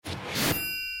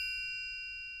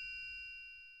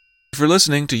For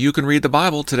listening to You Can Read the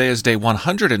Bible. Today is day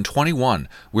 121.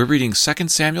 We're reading 2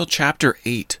 Samuel chapter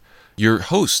 8. Your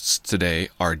hosts today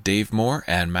are Dave Moore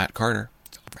and Matt Carter.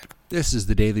 This is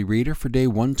the Daily Reader for day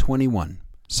 121,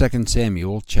 2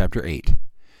 Samuel chapter 8.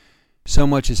 So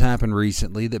much has happened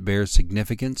recently that bears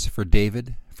significance for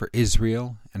David, for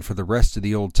Israel, and for the rest of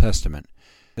the Old Testament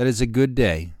that is a good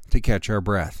day to catch our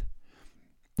breath.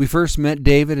 We first met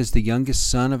David as the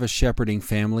youngest son of a shepherding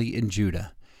family in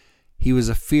Judah. He was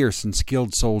a fierce and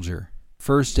skilled soldier,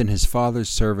 first in his father's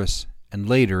service and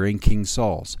later in King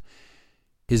Saul's.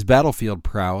 His battlefield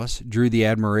prowess drew the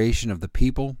admiration of the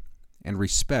people and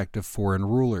respect of foreign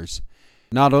rulers.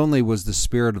 Not only was the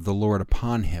Spirit of the Lord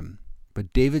upon him,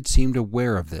 but David seemed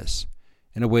aware of this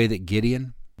in a way that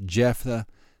Gideon, Jephthah,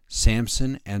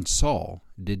 Samson, and Saul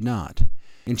did not.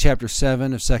 In chapter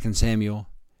 7 of 2 Samuel,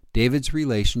 David's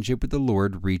relationship with the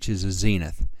Lord reaches a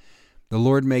zenith. The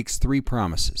Lord makes three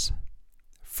promises.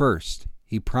 First,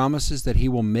 he promises that he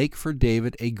will make for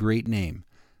David a great name,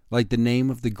 like the name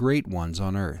of the great ones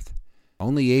on earth.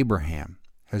 Only Abraham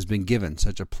has been given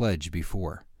such a pledge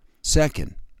before.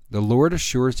 Second, the Lord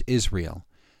assures Israel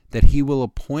that he will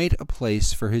appoint a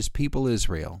place for his people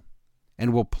Israel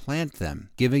and will plant them,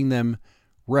 giving them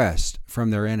rest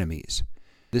from their enemies.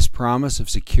 This promise of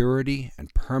security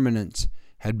and permanence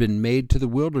had been made to the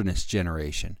wilderness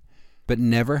generation, but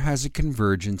never has a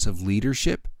convergence of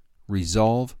leadership,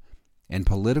 resolve, and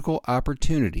political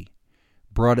opportunity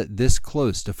brought it this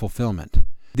close to fulfillment.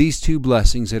 These two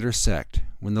blessings intersect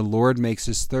when the Lord makes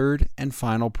his third and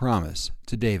final promise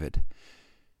to David.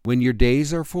 When your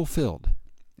days are fulfilled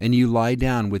and you lie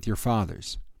down with your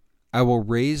fathers, I will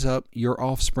raise up your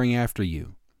offspring after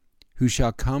you, who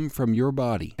shall come from your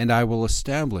body, and I will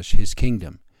establish his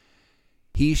kingdom.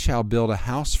 He shall build a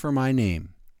house for my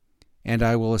name, and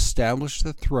I will establish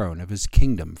the throne of his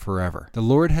kingdom forever. The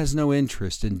Lord has no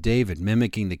interest in David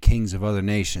mimicking the kings of other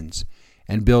nations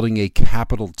and building a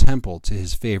capital temple to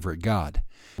his favorite god.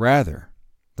 Rather,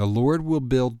 the Lord will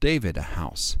build David a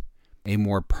house, a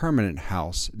more permanent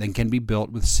house than can be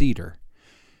built with cedar.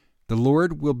 The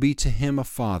Lord will be to him a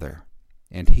father,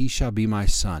 and he shall be my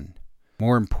son.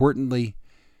 More importantly,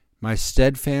 my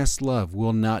steadfast love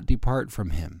will not depart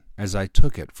from him, as I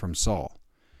took it from Saul.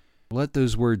 Let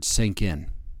those words sink in.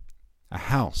 A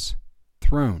house,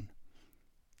 throne,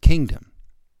 kingdom,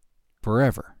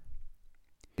 forever.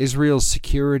 Israel's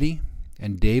security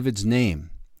and David's name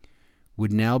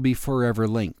would now be forever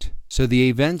linked. So the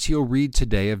events you'll read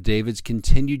today of David's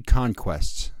continued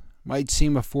conquests might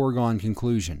seem a foregone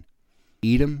conclusion.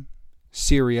 Edom,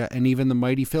 Syria, and even the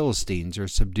mighty Philistines are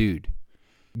subdued.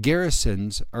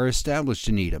 Garrisons are established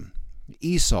in Edom.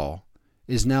 Esau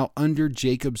is now under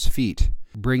Jacob's feet,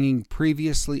 bringing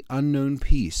previously unknown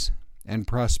peace and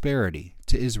prosperity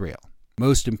to Israel.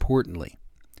 Most importantly,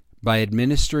 by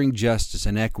administering justice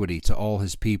and equity to all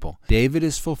his people, David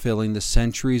is fulfilling the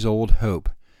centuries-old hope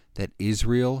that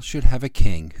Israel should have a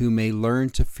king who may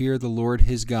learn to fear the Lord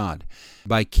his God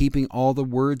by keeping all the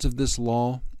words of this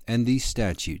law and these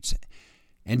statutes,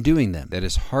 and doing them, that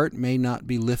his heart may not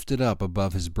be lifted up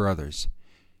above his brothers,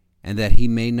 and that he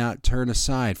may not turn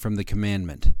aside from the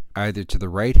commandment, either to the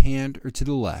right hand or to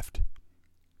the left,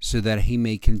 so that he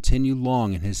may continue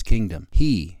long in his kingdom,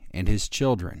 he and his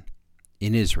children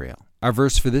in Israel. Our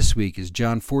verse for this week is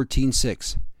John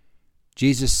 14:6.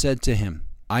 Jesus said to him,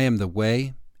 I am the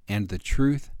way and the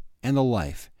truth and the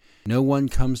life. No one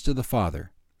comes to the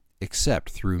Father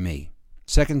except through me.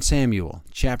 2 Samuel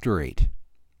chapter 8.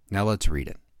 Now let's read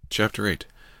it. Chapter 8.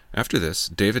 After this,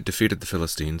 David defeated the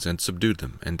Philistines and subdued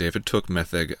them, and David took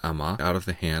Metheg-ammah out of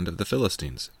the hand of the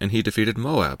Philistines. And he defeated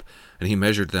Moab, and he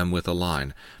measured them with a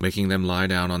line, making them lie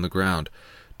down on the ground.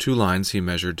 2 lines he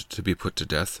measured to be put to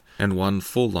death, and 1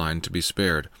 full line to be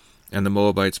spared. And the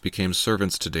Moabites became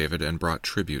servants to David and brought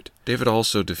tribute. David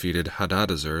also defeated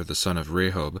Hadadezer, the son of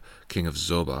Rehob, king of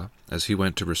Zobah, as he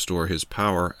went to restore his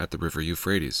power at the river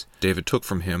Euphrates. David took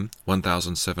from him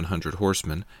 1,700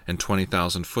 horsemen and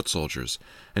 20,000 foot soldiers.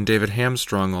 And David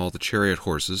hamstrung all the chariot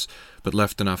horses, but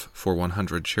left enough for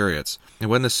 100 chariots. And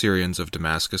when the Syrians of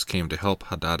Damascus came to help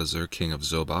Hadadezer, king of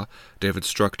Zobah, David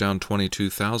struck down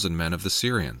 22,000 men of the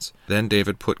Syrians. Then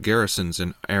David put garrisons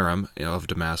in Aram of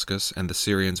Damascus, and the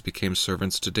Syrians became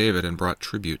servants to David and brought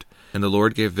tribute. And the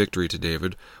Lord gave victory to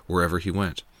David wherever he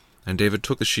went. And David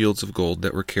took the shields of gold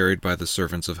that were carried by the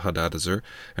servants of Hadadezer,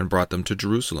 and brought them to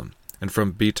Jerusalem. And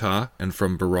from Betah and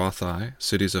from Berothai,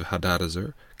 cities of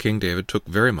Hadadezer, King David took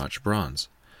very much bronze.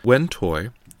 When Toi,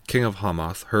 king of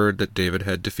Hamath, heard that David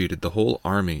had defeated the whole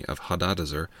army of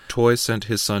Hadadezer, Toi sent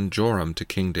his son Joram to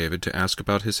King David to ask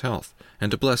about his health,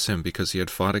 and to bless him because he had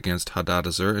fought against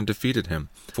Hadadezer and defeated him,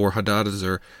 for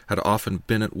Hadadezer had often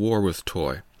been at war with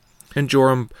Toi. And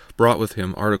Joram brought with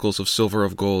him articles of silver,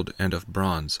 of gold, and of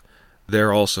bronze.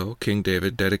 There also King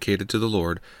David dedicated to the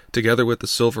Lord, together with the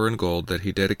silver and gold that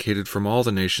he dedicated from all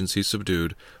the nations he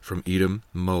subdued, from Edom,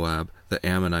 Moab, the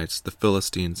Ammonites, the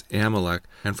Philistines, Amalek,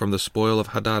 and from the spoil of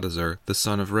Hadadezer, the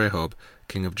son of Rehob,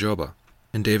 king of Jobah.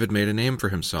 And David made a name for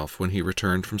himself when he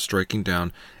returned from striking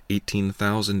down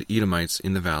 18,000 Edomites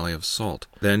in the valley of Salt.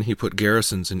 Then he put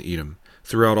garrisons in Edom.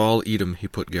 Throughout all Edom he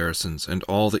put garrisons, and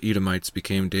all the Edomites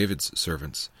became David's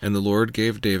servants. And the Lord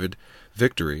gave David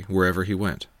victory wherever he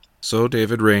went. So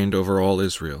David reigned over all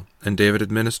Israel, and David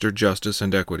administered justice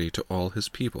and equity to all his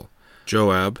people.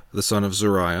 Joab, the son of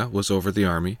Zeruiah, was over the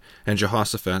army, and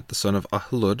Jehoshaphat, the son of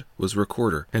Ahilud, was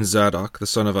recorder, and Zadok, the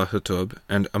son of Ahitub,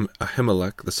 and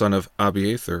Ahimelech, the son of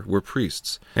Abiathar, were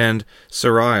priests, and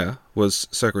Seraiah was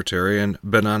secretary, and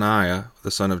Benaniah,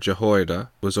 the son of Jehoiada,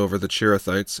 was over the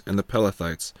Cherethites and the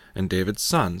Pelethites, and David's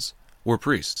sons were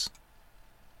priests.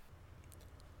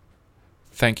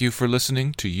 Thank you for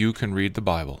listening to You Can Read the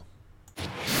Bible.